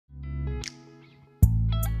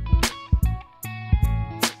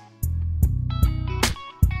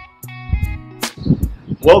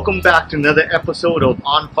Welcome back to another episode of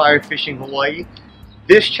On Fire Fishing Hawaii.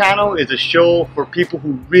 This channel is a show for people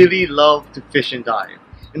who really love to fish and dive.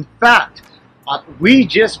 In fact, we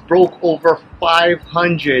just broke over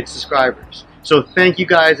 500 subscribers. So thank you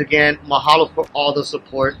guys again. Mahalo for all the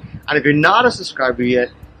support. And if you're not a subscriber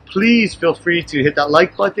yet, please feel free to hit that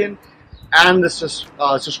like button and the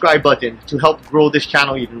subscribe button to help grow this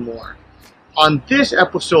channel even more. On this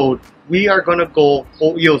episode, we are going to go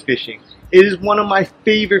eel fishing. It is one of my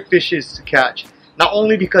favorite fishes to catch, not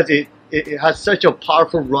only because it has such a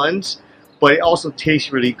powerful runs, but it also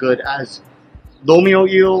tastes really good as lomio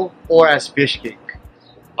eel or as fish cake.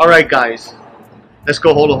 Alright guys, let's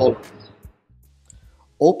go holo holo.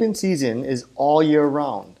 Open season is all year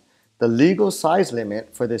round. The legal size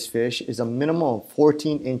limit for this fish is a minimum of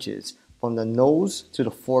 14 inches from the nose to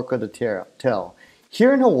the fork of the tail.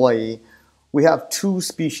 Here in Hawaii, we have two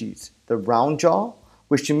species, the round jaw,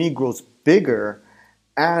 which to me grows bigger,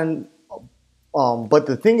 and but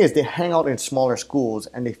the thing is they hang out in smaller schools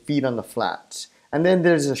and they feed on the flats. And then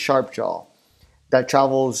there's a sharp jaw that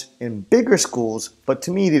travels in bigger schools, but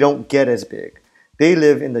to me they don't get as big. They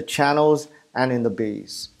live in the channels and in the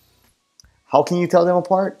bays. How can you tell them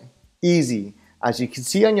apart? Easy. As you can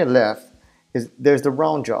see on your left, there's the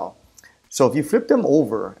round jaw. So if you flip them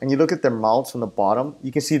over and you look at their mouths from the bottom,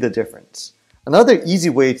 you can see the difference. Another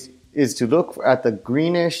easy way is to look at the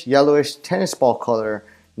greenish, yellowish tennis ball color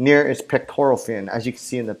near its pectoral fin, as you can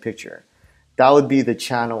see in the picture. That would be the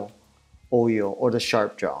channel eel or the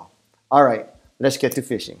sharp jaw. Alright, let's get to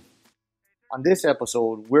fishing. On this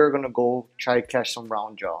episode, we're going to go try to catch some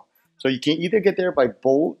round jaw. So you can either get there by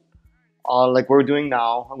boat, like we're doing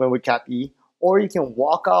now, I'm going with Cap E, or you can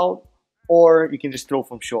walk out, or you can just throw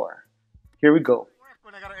from shore. Here we go.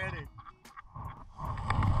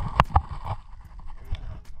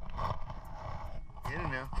 Get in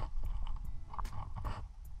there.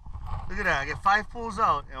 Look at that, I get 5 pulls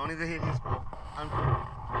out and only the hit his pull.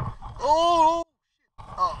 Oh!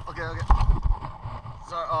 Oh, okay.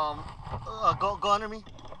 Sorry, go under me.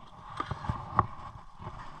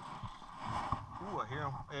 Ooh, I hear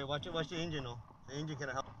him. Hey, watch the engine though. The engine can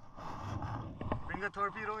help. Bring the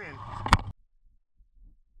torpedo in.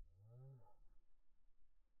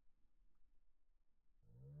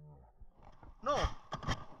 No,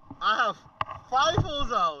 I have 5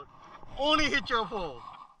 pulls out. Only hit your pole.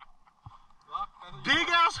 Big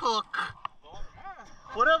ass hook.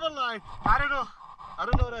 Whatever line. I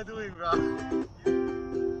don't know what I'm doing, bro.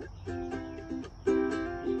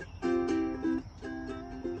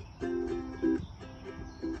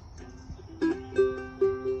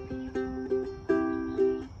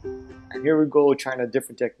 And here we go, trying a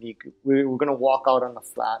different technique. We're gonna walk out on the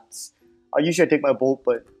flats. Usually I take my boat,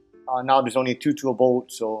 but now there's only 2 to a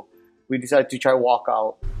boat, so we decided to try walk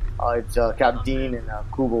out. It's Cap Dean and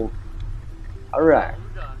Kubo. Alright,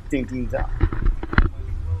 thinking's out. Shit,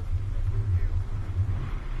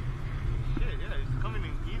 yeah, it's coming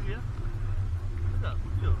in easier. What's that?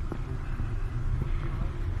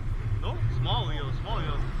 No? Small wheel.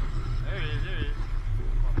 There it is.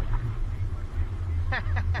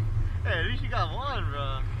 Hey, at least you got one,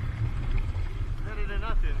 bro. Better than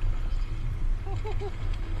nothing.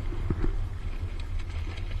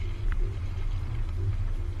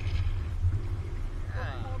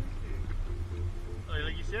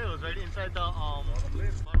 Like you said, it was right inside the bottom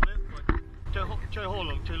lip. Try hold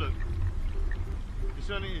on, try look. This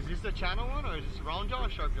one, is this the channel one or is this round jaw or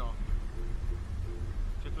sharp jaw?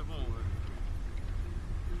 Try flip them over.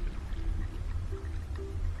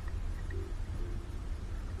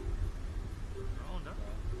 Round, huh?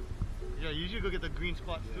 Yeah, you usually go get the green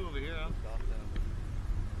spots too over here, huh?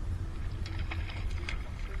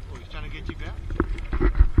 Oh, he's trying to get you back?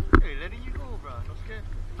 Hey, letting you go, bro. Don't scare.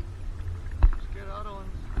 Get out of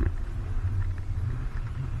ones.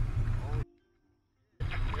 Oh.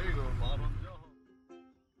 There you go, bottom.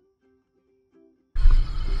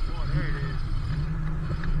 Oh, there it is.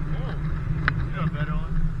 Oh, you got a better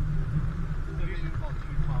one. This is called 2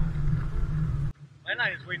 pounds. My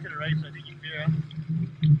line is way to the right, so I think you clear, huh?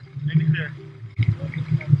 Make it clear.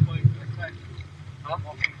 Huh?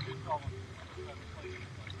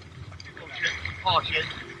 Oh, shit.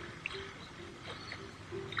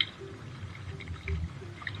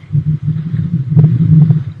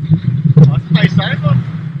 Nice size one.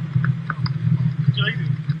 What you like it?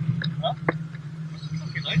 Huh?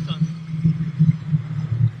 Okay, nice one.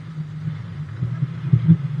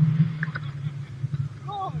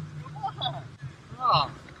 Oh, come on. Oh.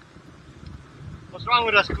 What's wrong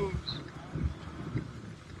with us, Coons?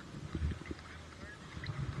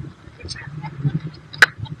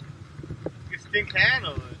 You stink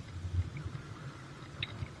handle it.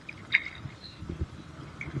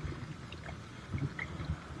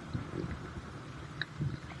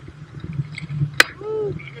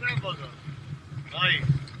 Nice.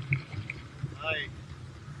 Nice.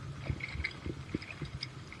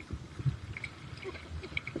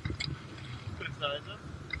 Good size, huh?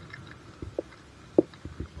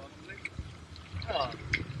 Yeah.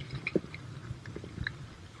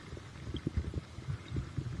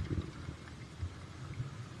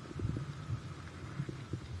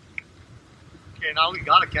 Okay, now we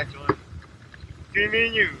gotta catch one. Between me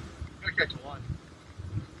and you, we gotta catch one.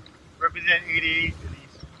 Represent 88 at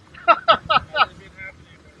least.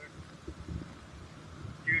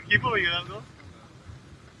 You keep it or you let him go?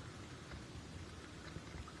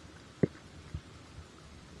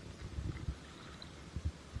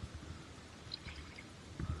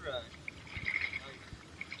 Alright. Nice.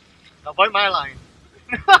 Now bite my line.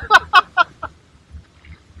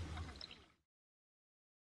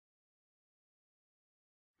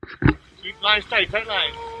 Keep lines tight, tight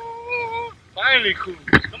line. Finally, cool.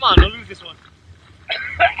 Come on, don't lose this one.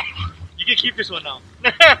 You can keep this one now.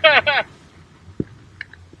 When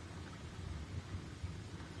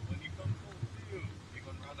you come close to you, you're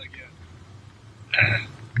gonna run again.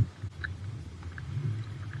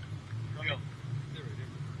 Go.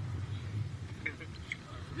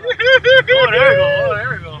 There Oh, there we go. Oh, there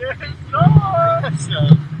we go. Yes, That's,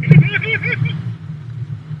 wait.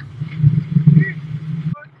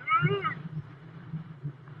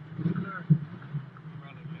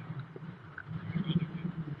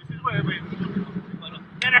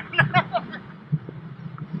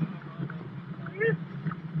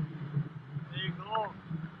 There you go.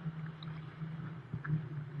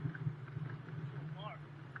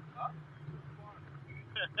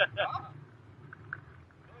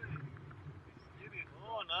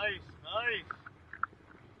 Oh, nice, nice.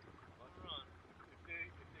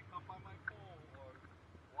 If they come by my pole or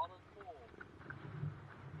water pole,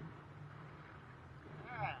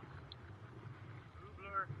 Yeah.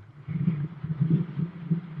 Rubler.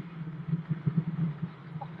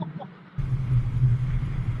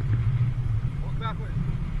 walk backwards.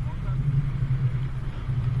 Walk backwards.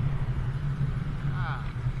 Ah.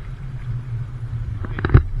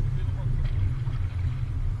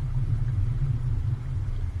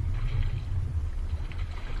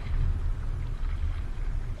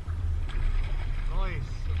 Nice.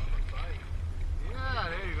 Yeah,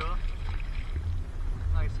 there you go.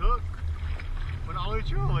 Nice hook. But all the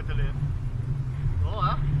true with the lip. Oh,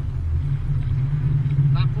 huh?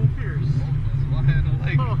 Not full pierce. That's why I don't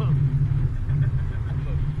like it. Oh.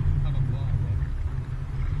 Kind of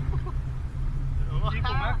ball,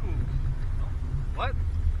 Chico Maku. What?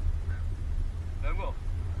 Then will.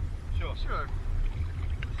 Sure. Sure.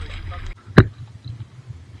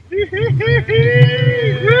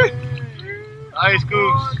 Nice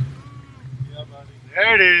goose. Yeah, buddy.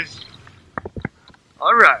 There it is.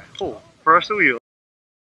 Alright. Oh, first wheel.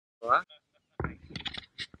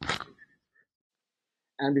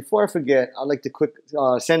 And before I forget, I'd like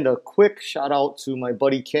to send a quick shout out to my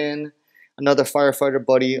buddy Ken, another firefighter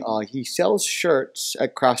buddy. He sells shirts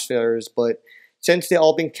at craft fairs, but since they've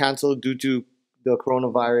all been canceled due to the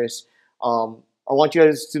coronavirus, I want you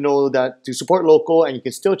guys to know that to support local, and you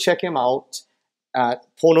can still check him out at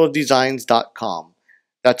ponodesigns.com.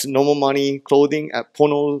 That's no more money clothing at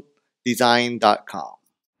ponodesign.com.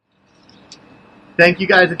 Thank you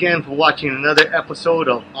guys again for watching another episode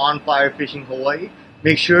of On Fire Fishing Hawaii.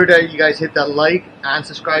 Make sure that you guys hit that like and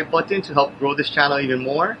subscribe button to help grow this channel even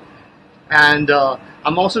more. And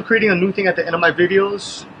I'm also creating a new thing at the end of my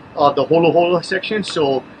videos, the Holo Holo section.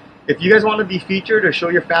 So if you guys want to be featured or show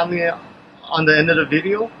your family on the end of the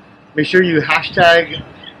video, make sure you hashtag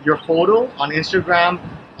your photo on Instagram,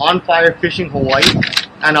 On Fire Fishing Hawaii,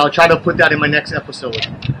 and I'll try to put that in my next episode.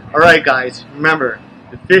 Alright guys, remember,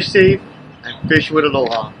 to fish safe and fish with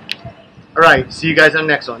aloha. Alright, see you guys on the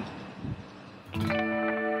next one.